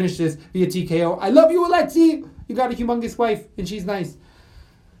 to finish this via TKO. I love you, Alexi. You got a humongous wife, and she's nice.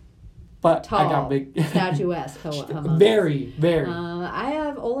 But Tall, I got big. statuesque. Very, very. I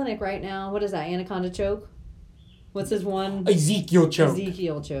have Olenek right now. What is that? Anaconda choke? What's his one? Ezekiel choke.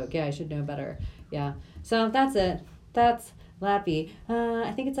 Ezekiel choke. Yeah, I should know better. Yeah. So that's it. That's Lappy.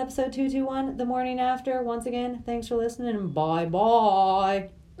 I think it's episode 221, the morning after. Once again, thanks for listening, and bye-bye.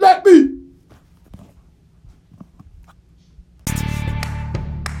 Lappy!